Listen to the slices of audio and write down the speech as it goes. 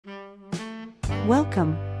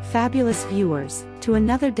Welcome, fabulous viewers, to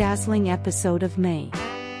another dazzling episode of May.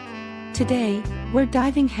 Today, we're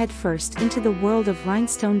diving headfirst into the world of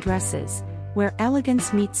rhinestone dresses, where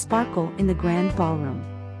elegance meets sparkle in the grand ballroom.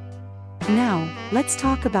 Now, let's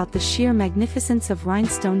talk about the sheer magnificence of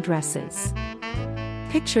rhinestone dresses.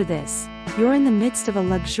 Picture this: you're in the midst of a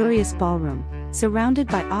luxurious ballroom, surrounded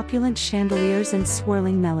by opulent chandeliers and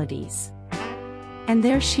swirling melodies. And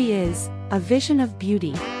there she is, a vision of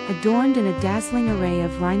beauty, adorned in a dazzling array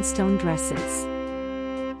of rhinestone dresses.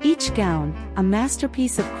 Each gown, a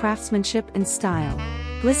masterpiece of craftsmanship and style,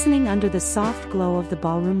 glistening under the soft glow of the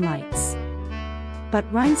ballroom lights. But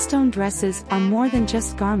rhinestone dresses are more than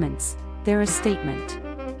just garments, they're a statement.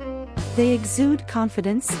 They exude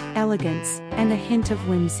confidence, elegance, and a hint of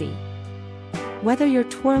whimsy. Whether you're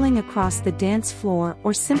twirling across the dance floor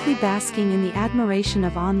or simply basking in the admiration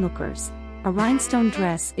of onlookers, a rhinestone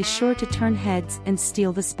dress is sure to turn heads and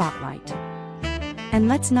steal the spotlight. And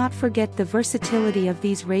let's not forget the versatility of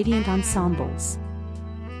these radiant ensembles.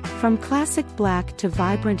 From classic black to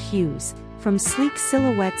vibrant hues, from sleek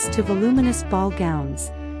silhouettes to voluminous ball gowns,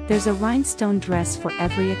 there's a rhinestone dress for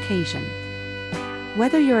every occasion.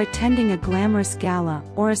 Whether you're attending a glamorous gala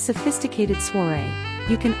or a sophisticated soiree,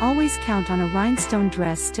 you can always count on a rhinestone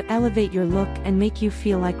dress to elevate your look and make you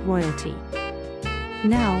feel like royalty.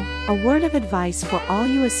 Now, a word of advice for all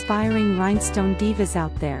you aspiring rhinestone divas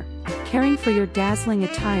out there: caring for your dazzling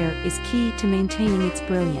attire is key to maintaining its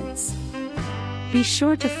brilliance. Be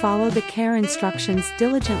sure to follow the care instructions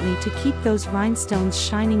diligently to keep those rhinestones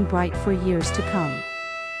shining bright for years to come.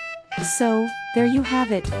 So, there you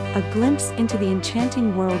have it, a glimpse into the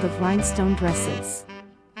enchanting world of rhinestone dresses.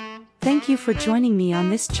 Thank you for joining me on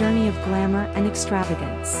this journey of glamour and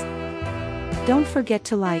extravagance. Don't forget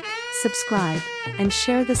to like, subscribe, and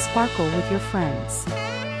share the sparkle with your friends.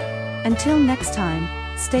 Until next time,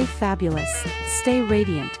 stay fabulous, stay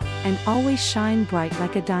radiant, and always shine bright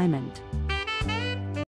like a diamond.